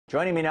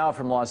Joining me now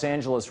from Los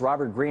Angeles,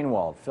 Robert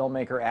Greenwald,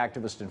 filmmaker,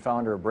 activist, and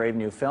founder of Brave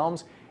New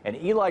Films, and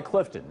Eli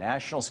Clifton,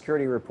 national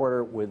security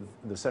reporter with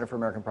the Center for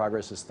American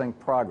Progress's Think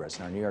Progress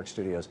in our New York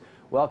studios.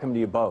 Welcome to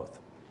you both.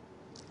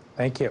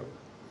 Thank you.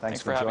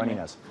 Thanks for joining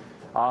us.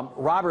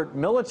 Robert,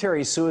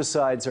 military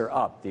suicides are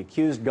up. The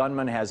accused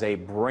gunman has a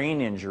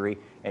brain injury,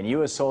 and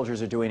U.S.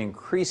 soldiers are doing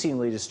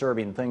increasingly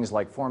disturbing things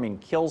like forming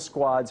kill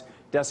squads,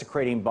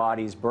 desecrating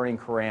bodies, burning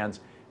Korans.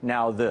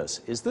 Now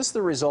this. Is this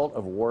the result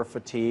of war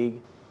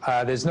fatigue?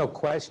 There's no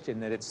question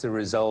that it's the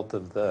result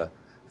of the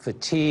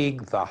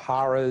fatigue, the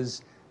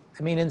horrors.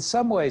 I mean, in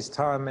some ways,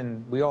 Tom,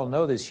 and we all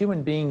know this,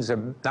 human beings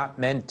are not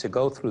meant to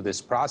go through this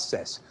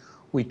process.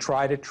 We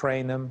try to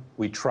train them,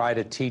 we try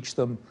to teach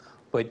them,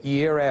 but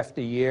year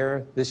after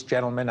year, this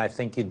gentleman, I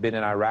think he'd been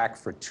in Iraq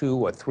for 2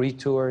 or 3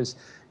 tours.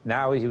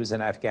 Now he was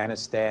in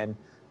Afghanistan.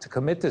 To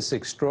commit this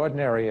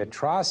extraordinary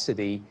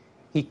atrocity,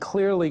 he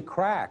clearly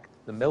cracked.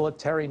 The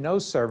military, no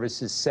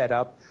service is set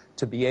up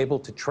to be able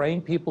to train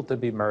people to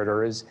be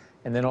murderers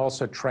and then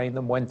also train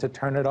them when to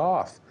turn it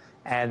off.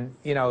 And,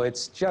 you know,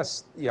 it's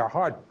just, your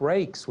heart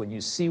breaks when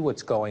you see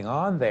what's going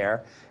on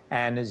there.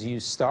 And as you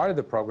started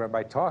the program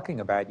by talking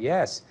about,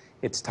 yes,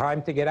 it's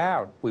time to get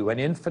out. We went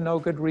in for no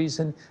good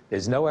reason.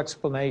 There's no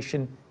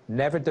explanation,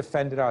 never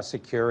defended our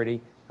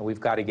security, and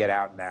we've got to get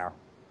out now.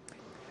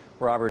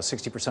 Robert,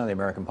 60% of the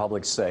American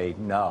public say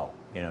no.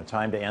 You know,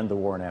 time to end the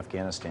war in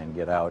Afghanistan,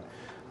 get out.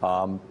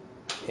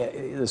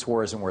 This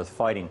war isn't worth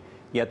fighting.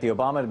 Yet the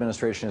Obama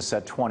administration has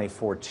set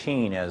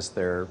 2014 as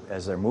their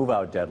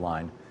move-out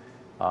deadline.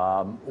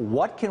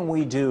 What can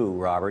we do,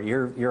 Robert?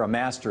 You're a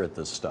master at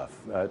this stuff,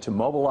 to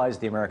mobilize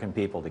the American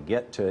people,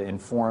 to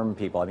inform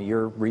people. I mean,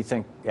 your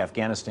Rethink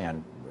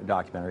Afghanistan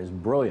documentary is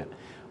brilliant.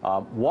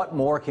 What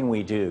more can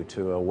we do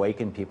to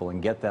awaken people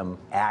and get them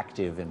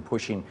active in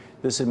pushing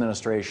this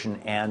administration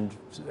and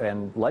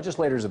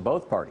legislators of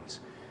both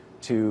parties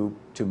to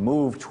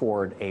move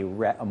toward a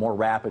more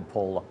rapid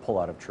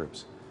pull-out of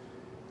troops?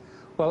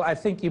 Well, I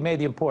think you made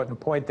the important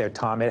point there,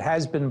 Tom. It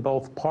has been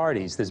both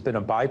parties. There's been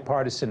a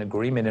bipartisan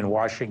agreement in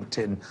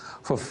Washington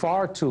for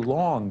far too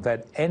long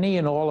that any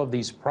and all of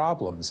these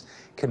problems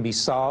can be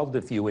solved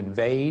if you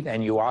invade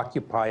and you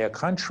occupy a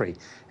country.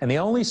 And the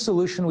only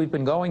solution we've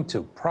been going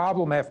to,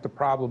 problem after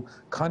problem,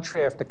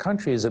 country after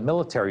country, is a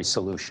military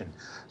solution.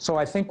 So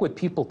I think what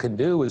people can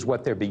do is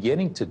what they're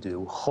beginning to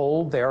do,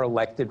 hold their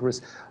elected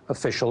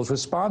officials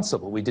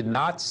responsible. We did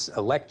not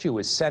elect you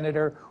as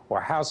senator or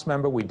House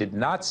member. We did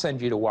not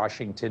send you to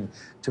Washington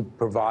to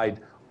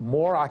provide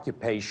more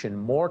occupation,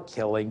 more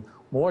killing,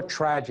 more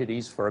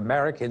tragedies for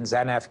Americans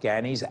and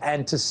Afghanis,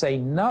 and to say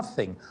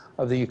nothing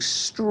of the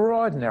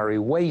extraordinary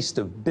waste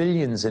of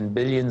billions and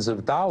billions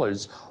of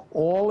dollars,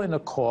 all in a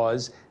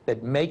cause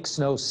that makes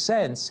no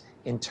sense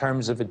in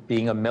terms of it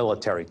being a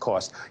military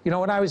cost. You know,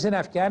 when I was in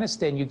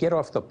Afghanistan, you get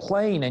off the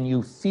plane and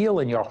you feel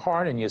in your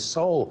heart and your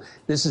soul,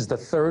 this is the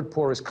 3rd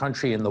poorest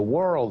country in the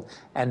world,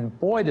 and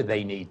boy, do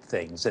they need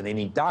things. And they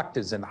need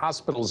doctors and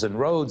hospitals and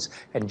roads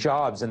and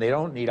jobs, and they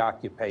don't need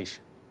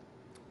occupation.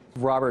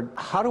 Robert,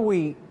 how do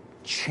we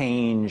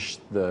change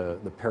the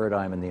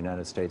paradigm in the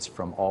United States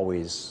from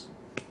always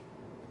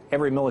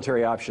every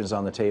military option is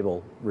on the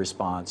table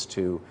response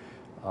to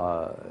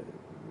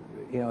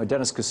you know,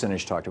 Dennis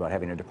Kucinich talked about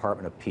having a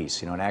Department of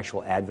Peace, you know, an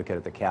actual advocate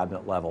at the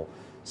cabinet level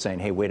saying,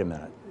 hey, wait a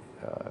minute.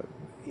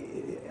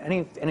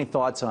 Any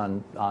thoughts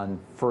on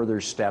further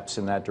steps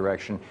in that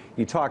direction?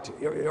 You talked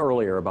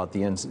earlier about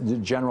the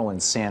general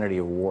insanity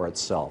of war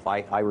itself.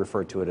 I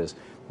refer to it as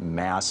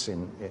mass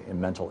in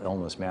mental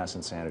illness, mass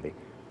insanity.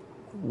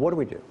 What do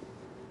we do?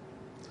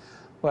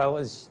 Well,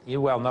 as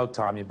you well know,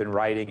 Tom, you've been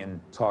writing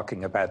and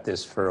talking about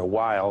this for a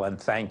while, and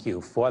thank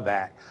you for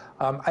that.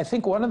 I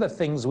think one of the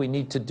things we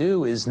need to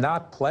do is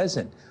not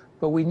pleasant,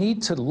 but we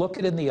need to look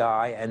it in the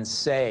eye and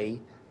say,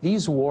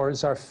 these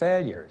wars are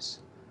failures.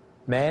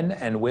 Men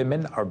and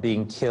women are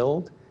being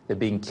killed. They're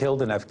being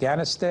killed in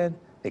Afghanistan.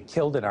 They're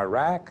killed in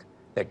Iraq.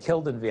 They're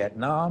killed in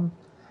Vietnam.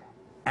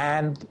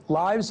 And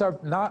lives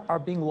are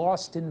being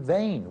lost in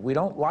vain. We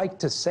don't like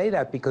to say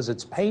that because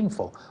it's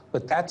painful,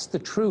 but that's the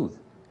truth.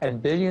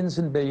 And billions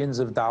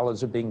of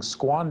dollars are being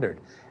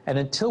squandered. And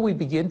until we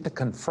begin to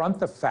confront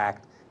the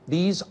fact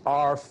these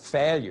are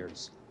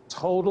failures,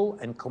 total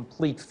and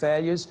complete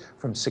failures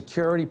from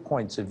security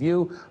points of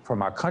view,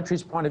 from our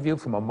country's point of view,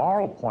 from a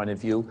moral point of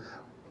view,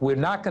 we're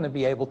not going to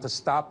be able to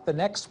stop the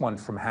next one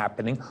from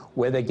happening,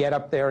 where they get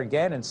up there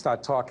again and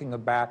start talking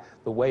about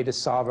the way to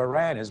solve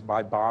Iran is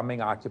by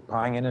bombing,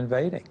 occupying, and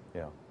invading.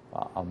 Yeah,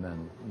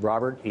 amen.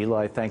 Robert,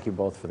 Eli, thank you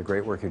both for the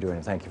great work you're doing,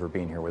 and thank you for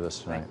being here with us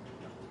tonight.